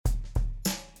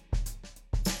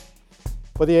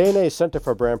For the ANA Center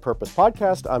for Brand Purpose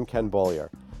podcast, I'm Ken Bollier.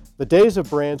 The days of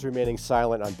brands remaining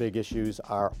silent on big issues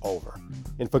are over.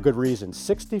 And for good reason.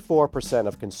 64%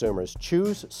 of consumers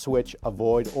choose, switch,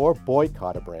 avoid, or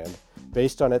boycott a brand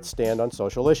based on its stand on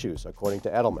social issues, according to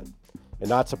Edelman. And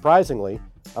not surprisingly,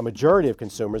 a majority of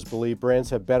consumers believe brands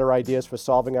have better ideas for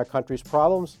solving our country's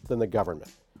problems than the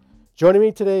government. Joining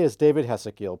me today is David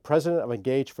Hessekiel, president of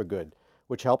Engage for Good,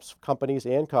 which helps companies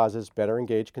and causes better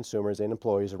engage consumers and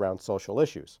employees around social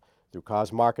issues through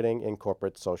cause marketing and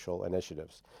corporate social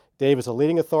initiatives. Dave is a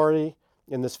leading authority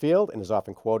in this field and is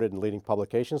often quoted in leading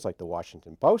publications like the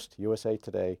Washington Post, USA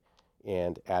Today,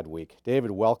 and Adweek.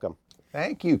 David, welcome.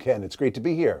 Thank you, Ken. It's great to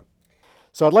be here.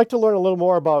 So I'd like to learn a little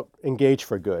more about Engage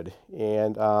for Good.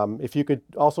 And if you could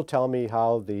also tell me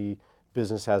how the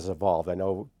business has evolved. I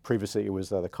know previously it was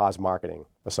the Cause Marketing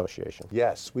Association.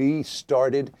 Yes, we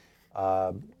started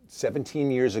 17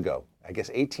 years ago, I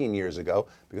guess 18 years ago,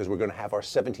 because we're going to have our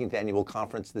 17th annual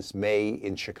conference this May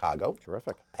in Chicago.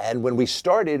 Terrific. And when we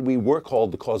started, we were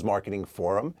called the Cause Marketing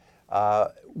Forum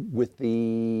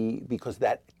because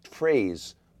that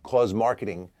phrase, cause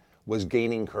marketing, was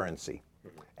gaining currency.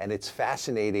 And it's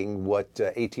fascinating what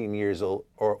 18 years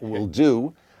will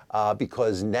do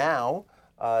because now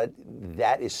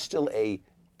that is still a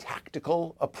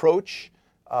tactical approach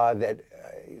that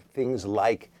things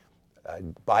like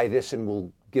buy this and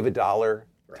we'll give $1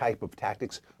 type of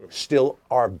tactics still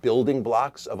are building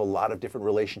blocks of a lot of different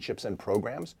relationships and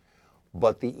programs.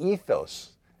 But the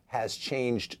ethos has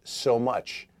changed so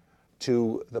much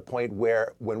to the point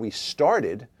where when we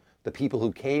started, the people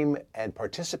who came and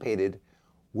participated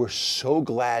were so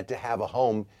glad to have a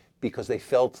home because they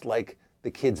felt like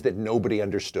the kids that nobody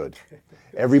understood.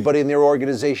 Everybody in their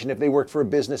organization, if they worked for a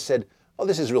business, said, oh,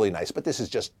 this is really nice, but this is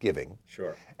just giving.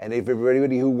 Sure. And if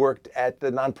everybody who worked at the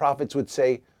nonprofits would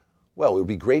say, well, it would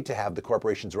be great to have the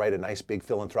corporations write a nice big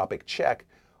philanthropic check,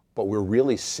 but we're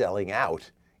really selling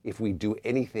out if we do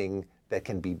anything that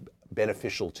can be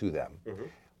beneficial to them. Mm-hmm.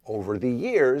 Over the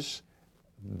years,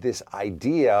 this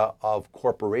idea of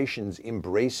corporations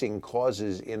embracing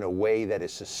causes in a way that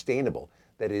is sustainable,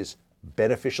 that is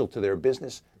beneficial to their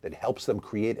business, that helps them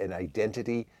create an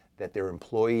identity that their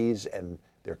employees and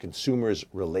their consumers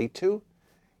relate to,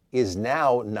 is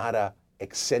now not a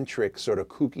eccentric sort of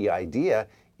kooky idea.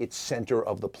 It's center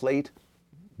of the plate.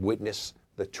 Witness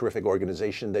the terrific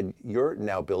organization that you're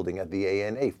now building at the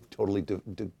ANA, totally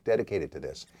dedicated to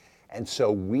this. And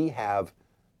so we have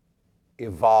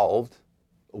evolved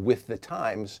with the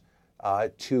times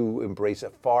to embrace a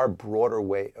far broader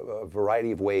way, a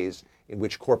variety of ways in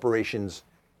which corporations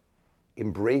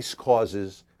embrace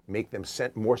causes, make them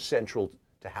more central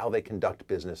to how they conduct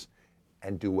business,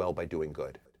 and do well by doing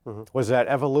good. Mm-hmm. Was that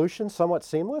evolution somewhat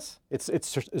seamless? It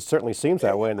certainly seems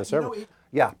that way in the service.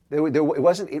 Yeah, it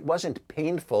wasn't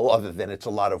painful, other than it's a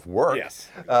lot of work. Yes.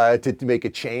 To make a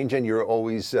change, and you're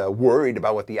always worried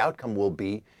about what the outcome will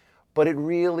be. But it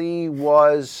really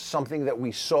was something that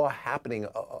we saw happening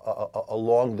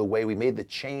along the way. We made the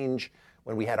change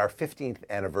when we had our 15th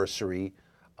anniversary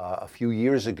a few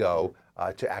years ago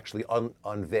to actually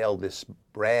unveil this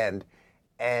brand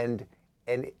and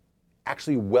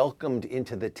actually welcomed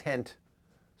into the tent,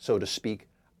 so to speak,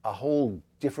 a whole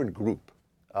different group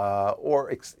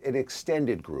or an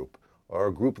extended group or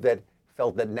a group that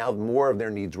felt that now more of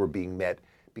their needs were being met,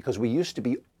 because we used to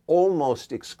be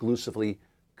almost exclusively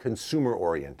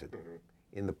consumer-oriented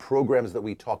in the programs that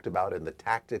we talked about and the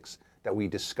tactics that we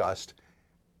discussed.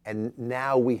 And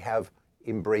now we have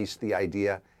embraced the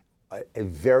idea, a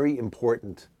very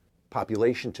important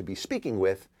population to be speaking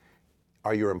with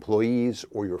are your employees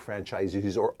or your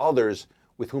franchisees or others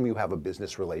with whom you have a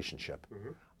business relationship.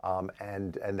 Mm-hmm.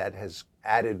 And that has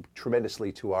added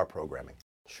tremendously to our programming.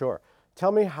 Sure.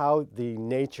 Tell me how the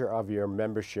nature of your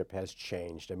membership has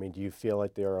changed. I mean, do you feel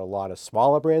like there are a lot of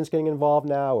smaller brands getting involved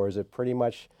now, or is it pretty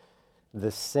much the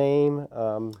same?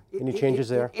 Any changes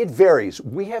there? It varies.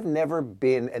 We have never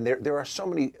been, and there are so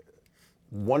many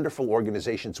wonderful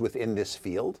organizations within this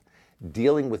field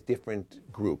dealing with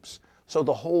different groups. So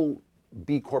the whole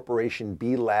B Corporation,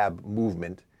 B Lab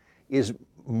movement is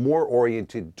more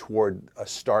oriented toward a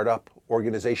startup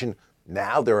organization.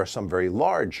 Now there are some very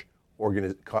large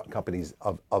companies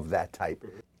of that type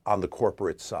on the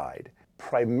corporate side.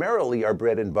 Primarily, our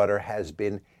bread and butter has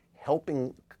been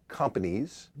helping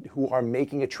companies who are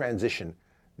making a transition.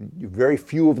 Very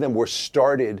few of them were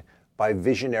started by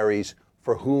visionaries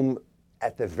for whom,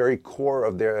 at the very core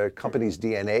of their company's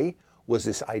DNA, was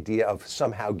this idea of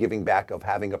somehow giving back, of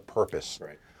having a purpose.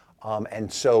 Right.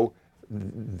 And so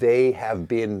they have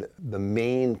been the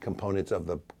main components of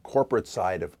the corporate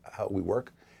side of how we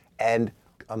work. And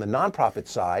on the nonprofit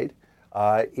side,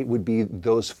 It would be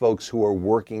those folks who are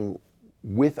working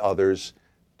with others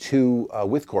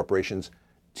with corporations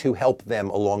to help them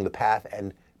along the path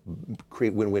and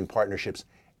create win-win partnerships.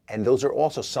 And those are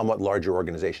also somewhat larger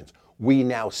organizations. We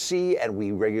now see and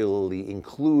we regularly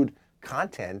include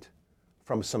content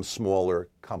from some smaller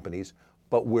companies,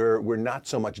 but we're not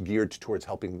so much geared towards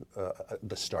helping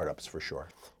the startups for sure.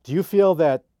 Do you feel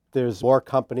that there's more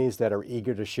companies that are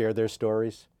eager to share their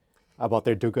stories about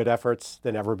their do-good efforts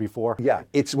than ever before? Yeah,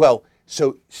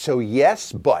 so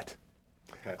yes, but.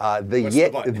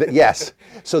 Okay. Yes.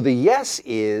 So the yes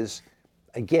is,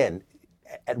 again,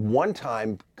 at one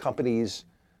time, companies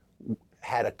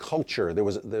had a culture. There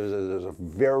was a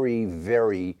very,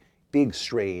 very big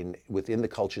strain within the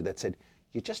culture that said,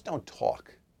 you just don't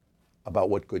talk about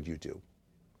what good you do.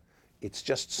 It's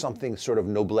just something sort of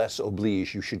noblesse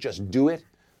oblige. You should just do it,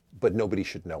 but nobody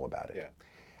should know about it. Yeah.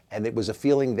 And it was a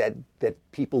feeling that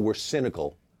people were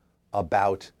cynical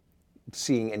about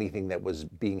seeing anything that was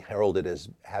being heralded as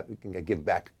having a give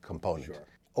back component. Sure.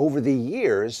 Over the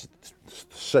years,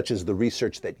 such as the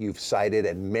research that you've cited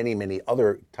and many, many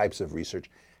other types of research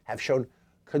have shown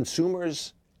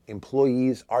consumers,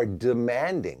 employees are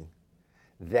demanding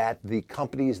that the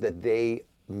companies that they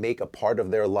make a part of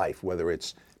their life, whether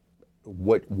it's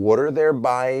what water they're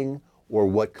buying or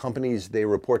what companies they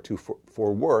report to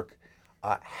for work,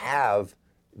 have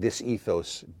this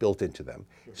ethos built into them.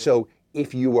 Mm-hmm. So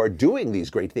if you are doing these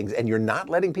great things and you're not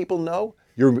letting people know,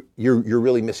 you're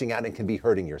really missing out and can be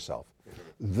hurting yourself.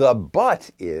 Mm-hmm. The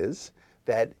but is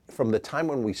that from the time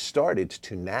when we started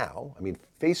to now, I mean,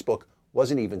 Facebook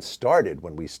wasn't even started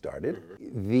when we started.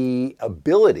 Mm-hmm. The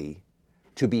ability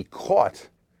to be caught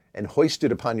and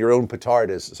hoisted upon your own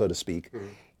petard, so to speak, mm-hmm.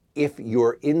 if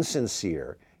you're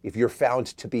insincere, if you're found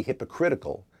to be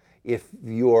hypocritical, if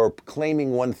you're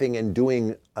claiming one thing and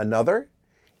doing another,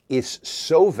 is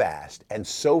so vast and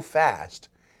so fast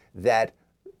that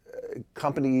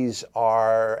companies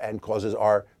and causes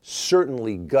are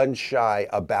certainly gun shy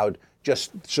about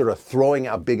just sort of throwing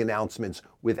out big announcements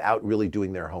without really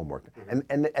doing their homework. Mm-hmm.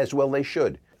 And as well they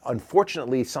should.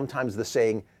 Unfortunately, sometimes the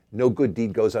saying, no good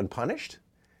deed goes unpunished,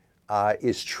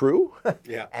 is true.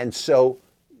 Yeah. And so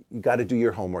you got to do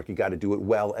your homework. You got to do it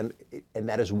well. And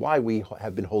that is why we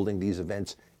have been holding these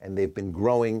events, and they've been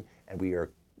growing, and we are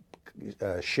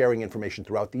sharing information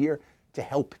throughout the year to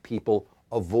help people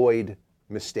avoid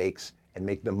mistakes and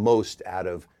make the most out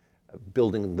of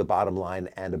building the bottom line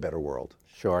and a better world.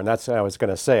 Sure, and that's what I was going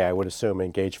to say. I would assume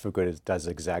Engage for Good does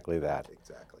exactly that.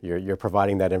 Exactly. You're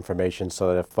providing that information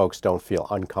so that if folks don't feel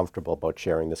uncomfortable about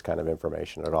sharing this kind of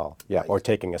information at all, yeah, right. Or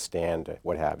taking a stand,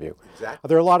 what have you. Exactly. Are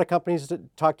there a lot of companies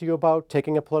that talk to you about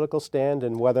taking a political stand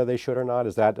and whether they should or not?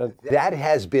 Is that that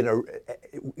has been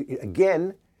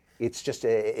again? It's just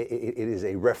it is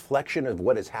a reflection of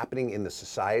what is happening in the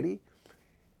society.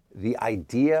 The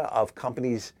idea of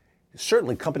companies.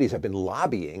 Certainly companies have been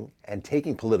lobbying and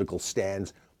taking political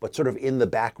stands, but sort of in the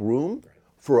back room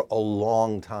for a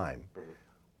long time.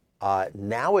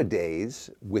 Nowadays,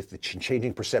 with the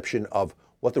changing perception of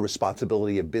what the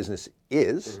responsibility of business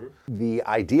is, mm-hmm. the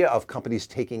idea of companies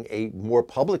taking a more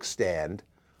public stand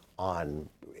on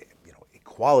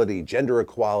equality, gender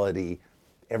equality,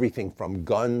 everything from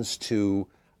guns to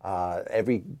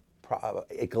every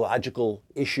ecological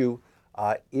issue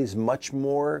is much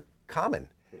more common.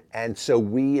 And so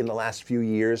we, in the last few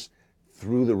years,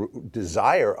 through the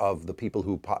desire of the people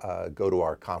who go to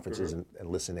our conferences mm-hmm. and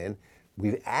listen in,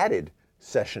 we've added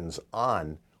sessions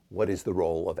on what is the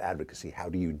role of advocacy. How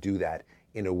do you do that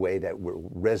in a way that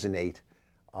will resonate,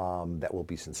 that will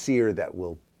be sincere, that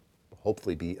will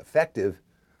hopefully be effective,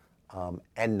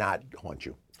 and not haunt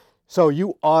you. So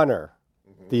you honor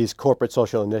these corporate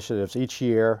social initiatives each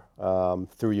year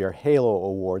through your Halo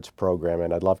Awards program,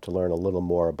 and I'd love to learn a little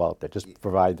more about that. Just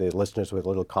provide the listeners with a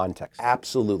little context.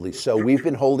 Absolutely. So we've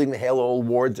been holding the Halo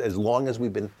Awards as long as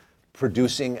we've been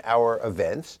producing our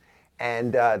events,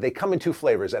 and they come in two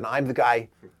flavors, and I'm the guy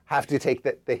have to take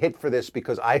the hit for this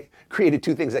because I created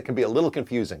two things that can be a little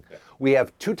confusing. Yeah. We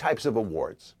have two types of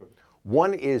awards.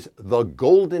 One is the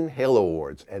Golden Halo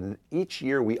Awards, and each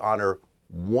year we honor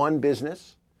one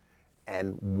business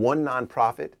and one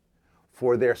nonprofit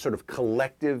for their sort of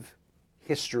collective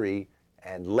history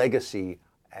and legacy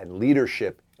and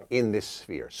leadership in this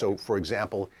sphere. So, for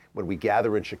example, when we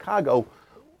gather in Chicago,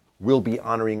 we'll be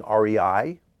honoring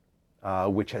REI,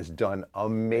 which has done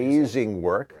amazing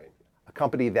work, right. A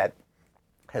company that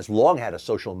has long had a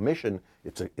social mission.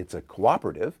 It's a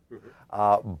cooperative,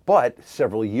 mm-hmm. But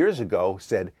several years ago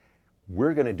said,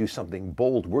 we're going to do something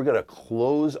bold. We're going to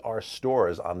close our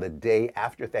stores on the day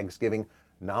after Thanksgiving,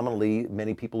 nominally,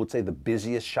 many people would say the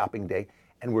busiest shopping day,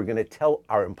 and we're going to tell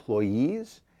our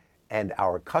employees and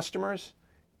our customers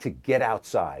to get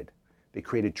outside. They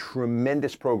created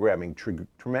tremendous programming,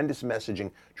 tremendous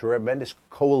messaging, tremendous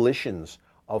coalitions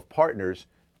of partners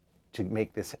to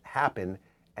make this happen,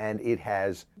 and it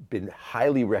has been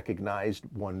highly recognized,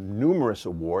 won numerous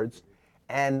awards,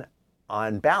 and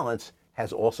on balance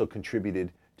has also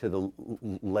contributed to the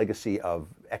legacy of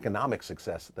economic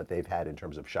success that they've had in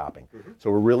terms of shopping.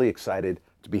 So we're really excited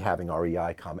to be having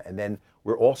REI come. And then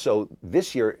we're also,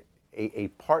 this year, a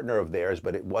partner of theirs,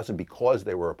 but it wasn't because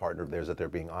they were a partner of theirs that they're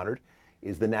being honored,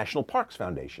 is the National Parks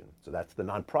Foundation. So that's the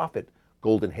nonprofit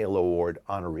Golden Halo Award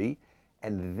honoree.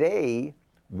 And they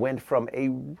went from a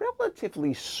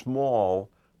relatively small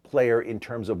player in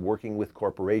terms of working with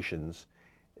corporations.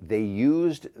 They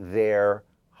used their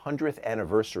 100th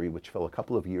anniversary, which fell a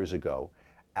couple of years ago,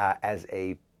 as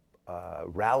a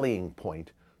rallying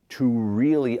point to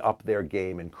really up their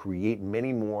game and create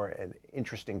many more and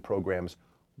interesting programs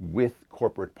with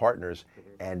corporate partners.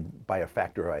 And by a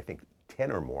factor of, I think,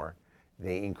 10 or more,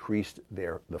 they increased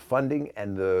the funding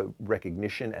and the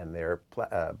recognition and their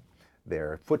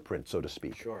footprint, so to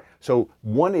speak. Sure. So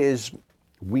one is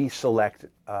we select,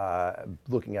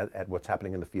 looking at what's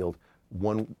happening in the field,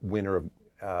 one winner of,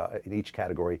 in each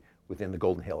category within the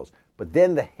Golden Halos. But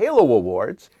then the Halo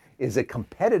Awards is a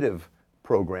competitive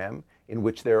program in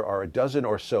which there are a dozen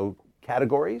or so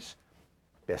categories: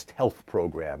 best health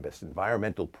program, best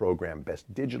environmental program,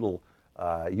 best digital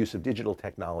use of digital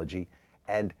technology.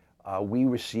 And we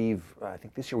receive, I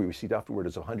think this year we received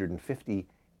upwards of 150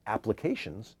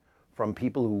 applications from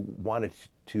people who wanted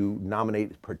to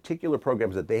nominate particular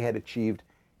programs that they had achieved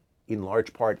in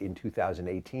large part in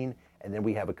 2018. And then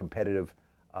we have a competitive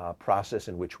process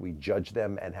in which we judge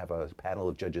them and have a panel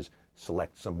of judges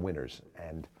select some winners.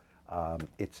 And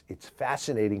it's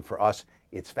fascinating for us.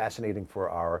 It's fascinating for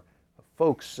our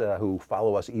folks who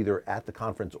follow us either at the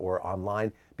conference or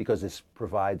online, because this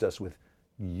provides us with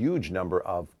huge number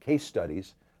of case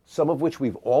studies, some of which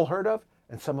we've all heard of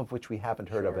and some of which we haven't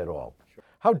heard of at all.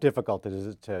 How difficult is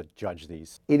it to judge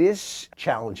these? It is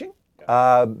challenging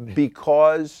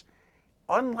because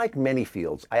unlike many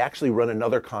fields, I actually run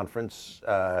another conference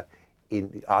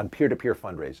on peer-to-peer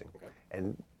fundraising.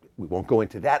 And we won't go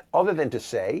into that other than to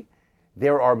say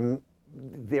there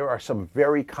are some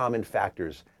very common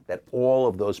factors that all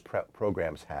of those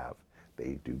programs have.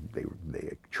 They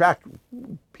attract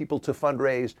people to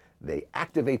fundraise, they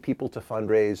activate people to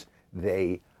fundraise,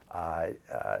 they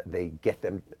get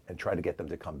them and try to get them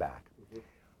to come back.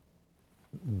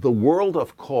 The world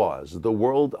of cause, the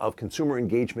world of consumer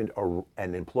engagement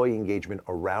and employee engagement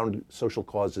around social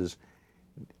causes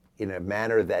in a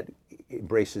manner that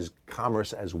embraces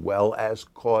commerce as well as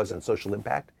cause and social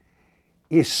impact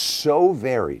is so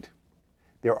varied.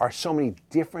 There are so many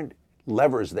different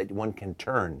levers that one can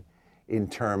turn in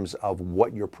terms of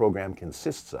what your program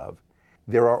consists of.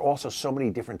 There are also so many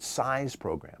different size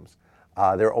programs.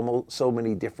 There are almost so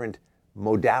many different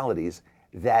modalities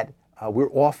that we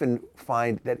often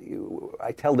find that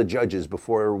I tell the judges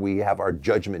before we have our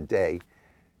judgment day,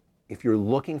 if you're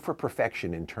looking for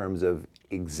perfection in terms of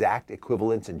exact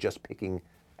equivalence and just picking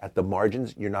at the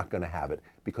margins, you're not going to have it,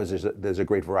 because there's a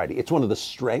great variety. It's one of the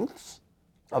strengths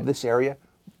of this area.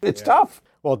 It's tough.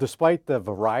 Well, despite the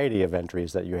variety of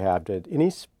entries that you have, did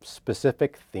any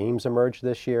specific themes emerge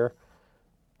this year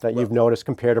that you've noticed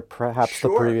compared to perhaps the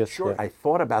previous? Sure. I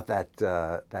thought about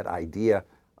that idea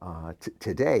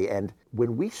today, and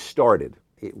when we started,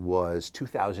 it was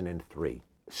 2003.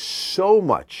 So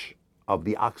much of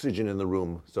the oxygen in the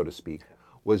room, so to speak,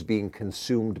 was being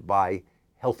consumed by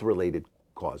health-related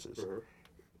causes.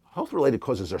 Health-related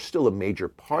causes are still a major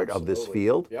part of this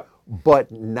field,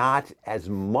 but not as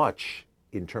much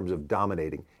in terms of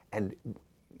dominating. And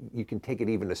you can take it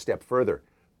even a step further.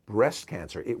 Breast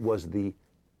cancer, it was the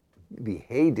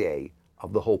heyday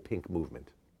of the whole pink movement.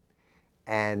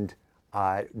 And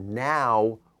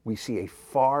now we see a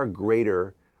far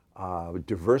greater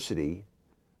diversity,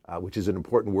 which is an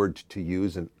important word to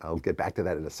use, and I'll get back to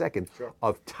that in a second,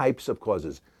 of types of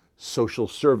causes: social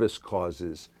service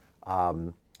causes,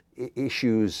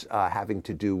 issues having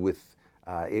to do with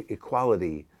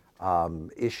equality,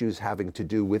 issues having to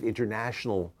do with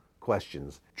international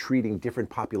questions, treating different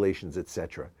populations,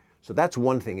 etc. So that's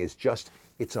one thing, is just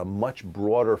it's a much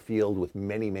broader field with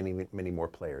many, many, many more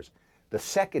players. The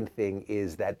second thing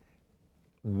is that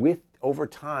over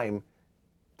time,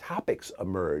 topics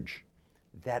emerge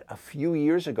that a few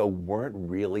years ago weren't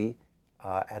really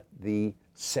at the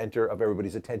center of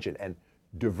everybody's attention. And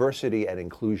diversity and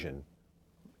inclusion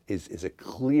is a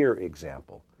clear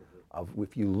example of,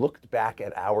 if you looked back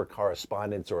at our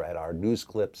correspondence or at our news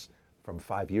clips from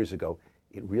 5 years ago,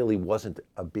 it really wasn't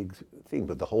a big thing.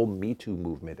 But the whole Me Too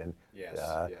movement and Yes,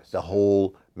 yes. the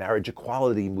whole marriage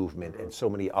equality movement and so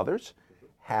many others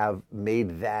have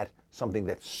made that something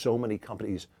that so many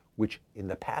companies, which in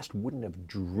the past wouldn't have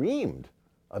dreamed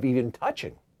of even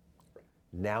touching,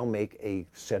 now make a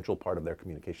central part of their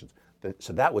communications.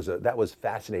 So that was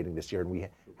fascinating this year, and we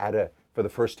had for the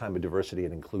first time, a diversity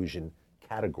and inclusion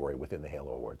category within the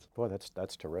Halo Awards. Boy,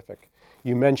 that's terrific.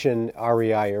 You mentioned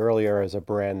REI earlier as a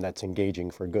brand that's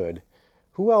engaging for good.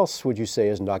 Who else would you say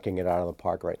is knocking it out of the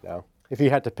park right now? If you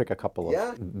had to pick a couple of.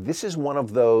 Yeah, this is one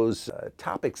of those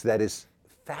topics that is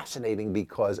fascinating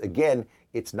because, again,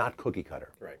 it's not cookie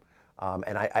cutter. Right.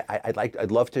 And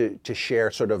I'd love to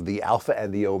share sort of the alpha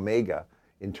and the omega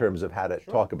in terms of how to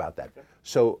talk about that. Okay.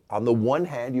 So on the one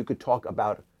hand, you could talk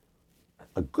about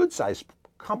a good-sized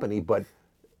company, but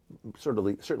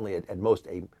certainly at most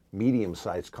a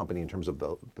medium-sized company in terms of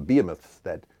the behemoths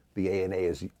that the ANA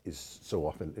is so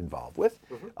often involved with.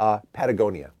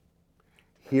 Patagonia.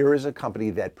 Here is a company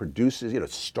that produces,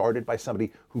 started by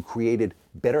somebody who created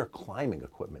better climbing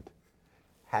equipment,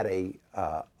 had a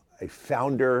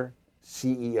founder,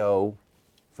 CEO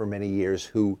for many years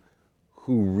who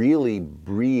really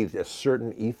breathed a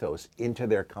certain ethos into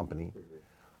their company.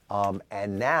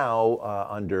 And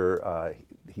now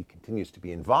he continues to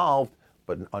be involved,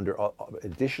 but under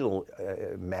additional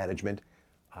management,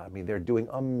 they're doing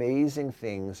amazing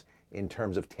things in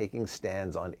terms of taking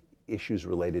stands on issues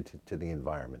related to the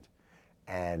environment,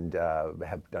 and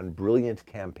have done brilliant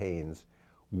campaigns,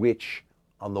 which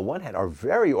on the one hand are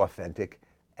very authentic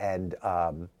and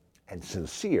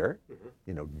sincere.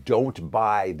 Don't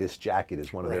buy this jacket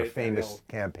is one of their famous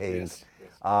campaigns,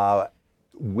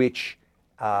 which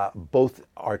both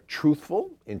are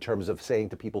truthful in terms of saying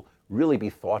to people, really be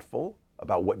thoughtful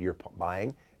about what you're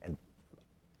buying. And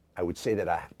I would say that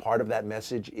a part of that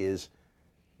message is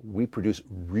we produce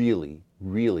really,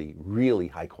 really, really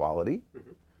high quality.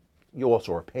 You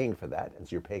also are paying for that, and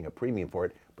so you're paying a premium for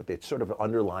it, but it's sort of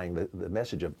underlying the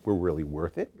message of we're really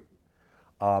worth it.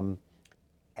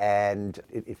 And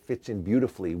it fits in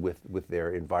beautifully with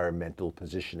their environmental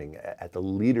positioning at the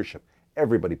leadership.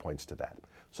 Everybody points to that.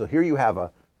 So here you have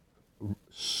a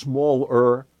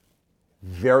smaller,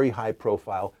 very high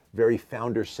profile, very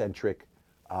founder-centric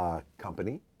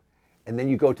company. And then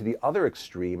you go to the other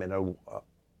extreme, and an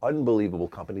unbelievable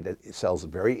company that sells a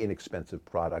very inexpensive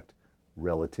product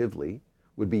relatively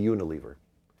would be Unilever.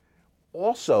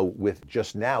 Also with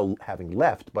just now having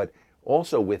left, but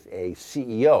also with a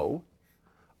CEO,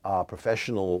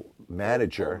 professional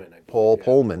manager, Paul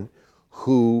Pullman,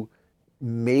 who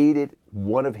made it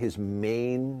one of his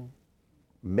main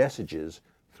messages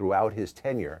throughout his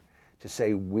tenure to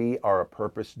say we are a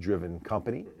purpose-driven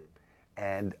company.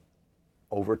 And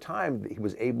over time, he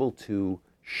was able to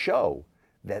show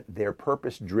that their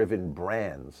purpose-driven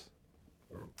brands,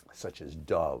 such as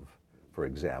Dove, for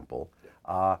example,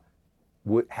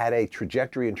 had a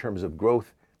trajectory in terms of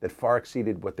growth that far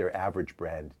exceeded what their average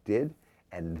brand did,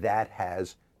 and that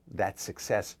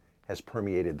success has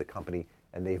permeated the company,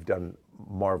 and they've done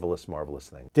marvelous, marvelous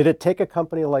things. Did it take a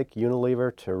company like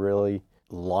Unilever to really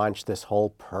launch this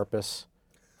whole purpose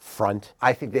front?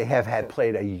 I think they have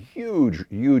played a huge,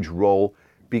 huge role,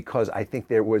 because I think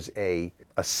there was a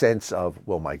sense of,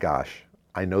 well, my gosh,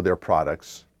 I know their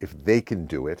products. If they can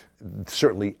do it,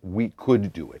 certainly we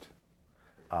could do it.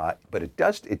 But it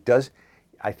does.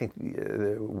 I think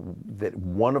that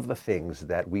one of the things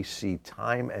that we see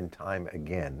time and time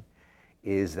again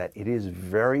is that it is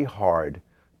very hard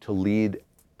to lead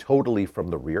totally from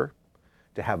the rear,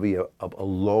 to have a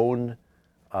lone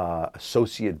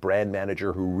associate brand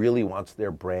manager who really wants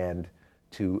their brand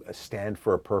to stand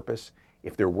for a purpose.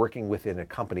 If they're working within a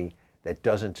company that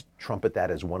doesn't trumpet that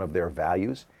as one of their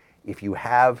values, if you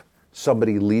have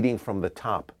somebody leading from the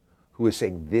top who is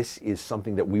saying this is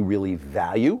something that we really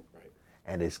value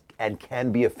and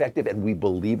can be effective, and we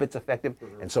believe it's effective,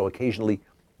 and so occasionally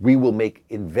we will make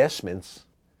investments.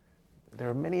 There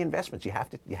are many investments. You have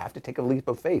to take a leap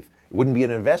of faith. It wouldn't be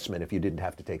an investment if you didn't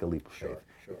have to take a leap of faith.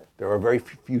 Sure. There are very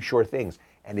few sure things,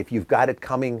 and if you've got it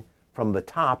coming from the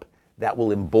top, that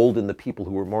will embolden the people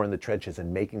who are more in the trenches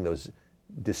and making those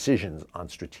decisions on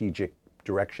strategic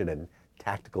direction and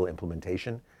tactical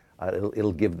implementation.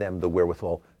 It'll give them the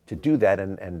wherewithal to do that,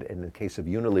 and in the case of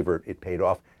Unilever, it paid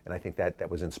off, and I think that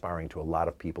was inspiring to a lot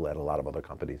of people at a lot of other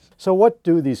companies. So what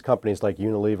do these companies like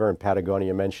Unilever and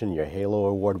Patagonia mention, your Halo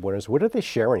Award winners, what do they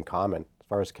share in common as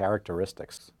far as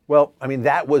characteristics? Well,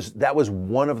 that was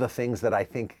one of the things that I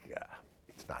think,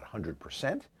 it's not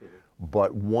 100%,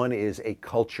 but one is a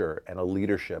culture and a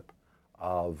leadership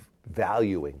of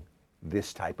valuing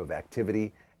this type of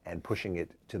activity and pushing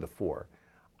it to the fore.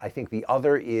 I think the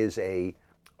other is a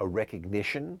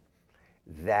recognition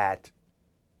that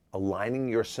aligning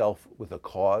yourself with a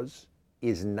cause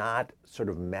is not sort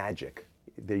of magic.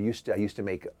 I used to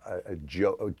make a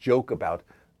joke about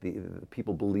the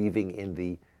people believing in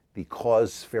the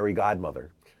cause fairy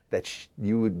godmother, that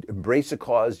you would embrace a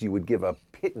cause, you would give a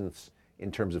pittance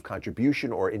in terms of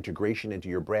contribution or integration into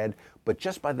your brand, but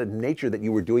just by the nature that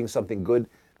you were doing something good,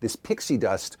 this pixie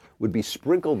dust would be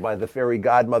sprinkled by the fairy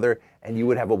godmother and you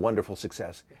would have a wonderful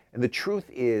success. And the truth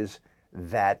is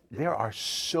that there are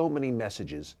so many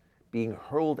messages being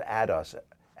hurled at us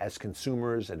as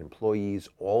consumers and employees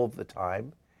all of the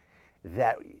time,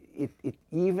 that it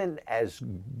even as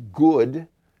good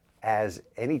as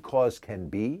any cause can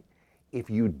be, if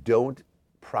you don't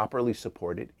properly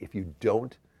support it, if you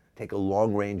don't take a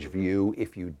long-range view,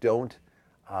 if you don't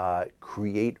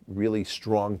create really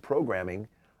strong programming,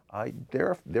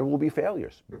 there will be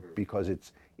failures, because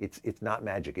it's not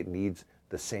magic. It needs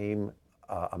the same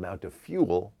amount of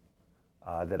fuel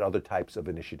that other types of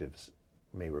initiatives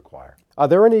may require. Are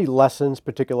there any lessons,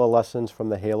 particular lessons from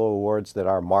the Halo Awards that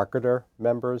our marketer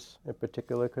members in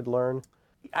particular could learn?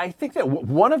 I think that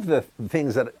one of the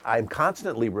things that I'm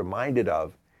constantly reminded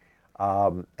of,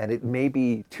 and it may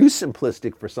be too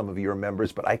simplistic for some of your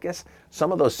members, but I guess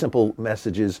some of those simple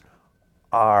messages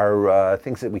are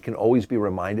things that we can always be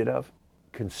reminded of.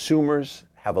 Consumers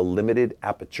have a limited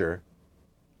aperture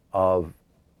of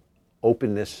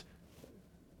openness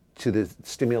to the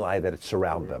stimuli that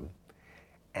surround them.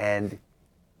 And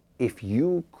if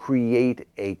you create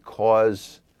a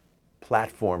cause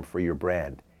platform for your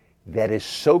brand that is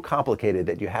so complicated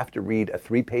that you have to read a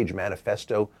 3-page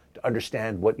manifesto to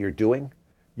understand what you're doing,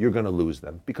 you're going to lose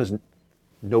them, because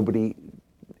nobody,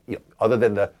 other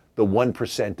than the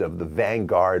 1% of the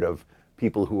vanguard of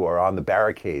people who are on the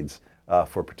barricades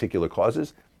for particular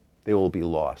causes, they will be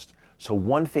lost. So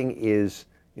one thing is,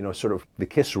 sort of the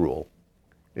KISS rule,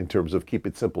 in terms of keep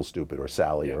it simple, stupid, or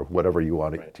Sally, or whatever you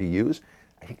want it to use.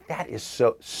 I think that is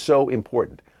so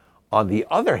important. On the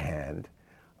other hand,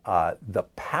 the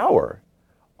power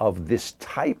of this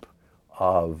type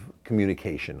of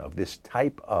communication, of this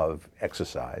type of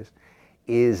exercise,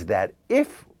 is that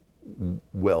if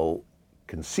well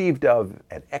conceived of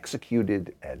and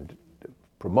executed and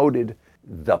promoted,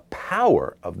 the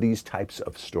power of these types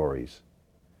of stories,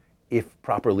 if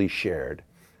properly shared,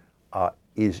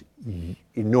 is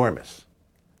enormous.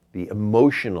 The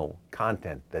emotional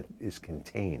content that is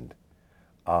contained,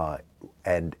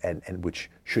 and which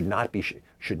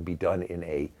shouldn't be done in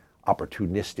a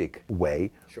opportunistic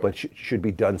way, but should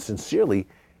be done sincerely,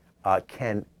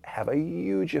 can have a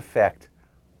huge effect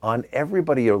on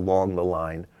everybody along the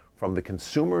line, from the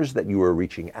consumers that you are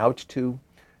reaching out to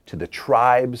the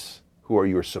tribes who are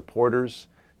your supporters,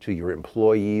 to your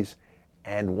employees.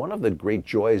 And one of the great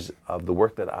joys of the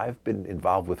work that I've been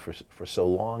involved with for so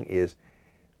long is,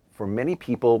 for many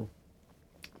people,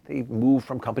 they move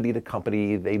from company to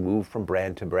company, they move from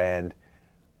brand to brand.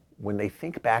 When they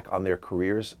think back on their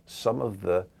careers, some of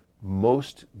the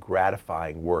most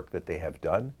gratifying work that they have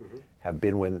done have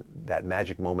been when that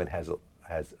magic moment has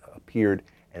appeared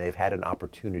and they've had an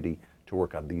opportunity to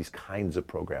work on these kinds of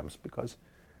programs. Because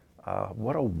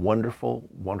what a wonderful,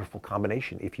 wonderful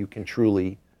combination if you can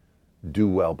truly do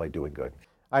well by doing good.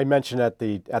 I mentioned at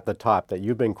the top that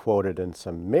you've been quoted in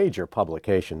some major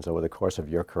publications over the course of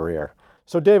your career.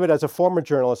 So David, as a former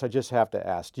journalist, I just have to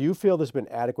ask, do you feel there's been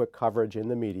adequate coverage in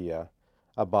the media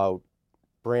about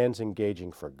brands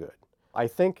engaging for good? I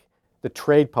think the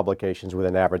trade publications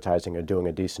within advertising are doing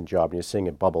a decent job, and you're seeing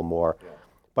it bubble more. Yeah.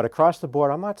 But across the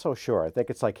board, I'm not so sure. I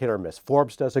think it's like hit or miss.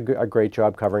 Forbes does a great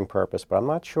job covering purpose, but I'm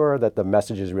not sure that the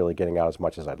message is really getting out as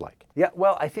much as I'd like. Yeah,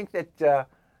 well, I think that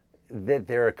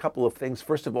there are a couple of things.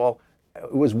 First of all,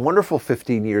 it was wonderful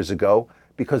 15 years ago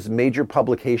because major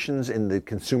publications in the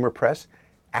consumer press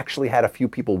actually had a few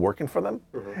people working for them.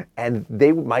 And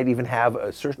they might even have,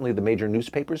 certainly the major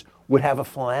newspapers, would have a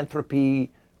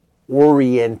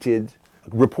philanthropy-oriented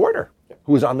reporter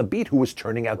who was on the beat, who was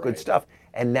turning out good stuff.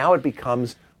 And now it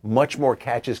becomes much more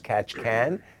catch as catch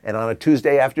can. And on a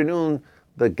Tuesday afternoon,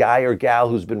 the guy or gal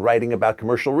who's been writing about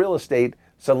commercial real estate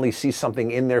suddenly sees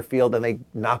something in their field and they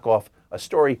knock off a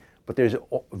story. But there's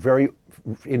very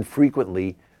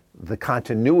infrequently the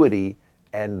continuity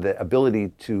and the ability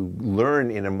to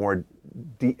learn in a more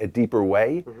deeper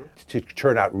way to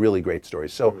turn out really great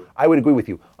stories. So I would agree with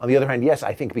you. On the other hand, yes,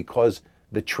 I think because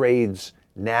the trades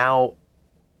now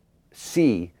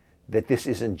see that this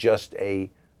isn't just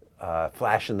a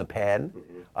flash in the pan,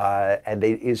 and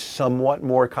there is somewhat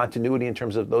more continuity in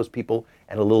terms of those people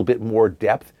and a little bit more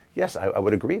depth. Yes, I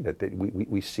would agree that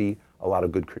we see a lot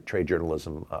of good trade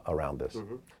journalism around this.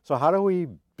 So how do we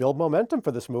build momentum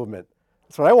for this movement?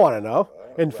 That's what I want to know.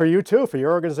 And for you too, for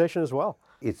your organization as well.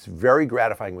 It's very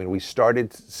gratifying. When we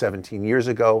started 17 years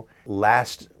ago,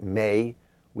 last May,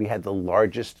 we had the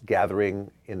largest gathering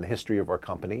in the history of our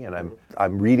company, and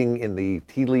I'm reading in the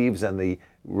tea leaves, and the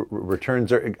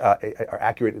returns are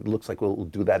accurate. It looks like we'll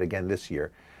do that again this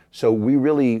year. So we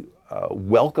really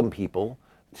welcome people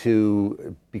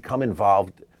to become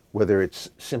involved, whether it's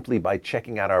simply by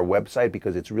checking out our website,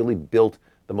 because it's really built.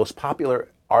 The most popular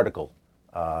article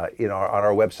on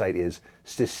our website is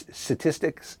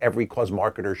statistics every cause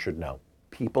marketer should know.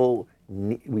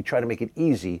 We try to make it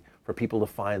easy for people to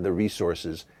find the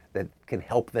resources that can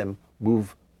help them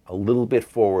move a little bit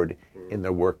forward in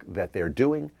the work that they're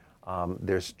doing.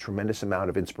 There's tremendous amount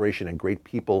of inspiration and great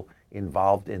people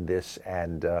involved in this,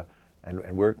 and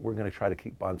we're going to try to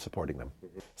keep on supporting them.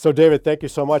 So David, thank you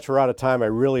so much. We're out of time. I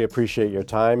really appreciate your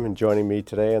time and joining me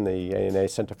today on the ANA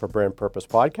Center for Brand Purpose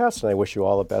podcast, and I wish you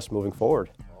all the best moving forward.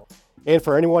 And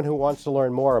for anyone who wants to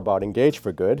learn more about Engage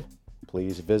for Good,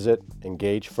 please visit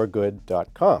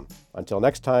engageforgood.com. Until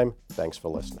next time, thanks for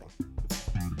listening.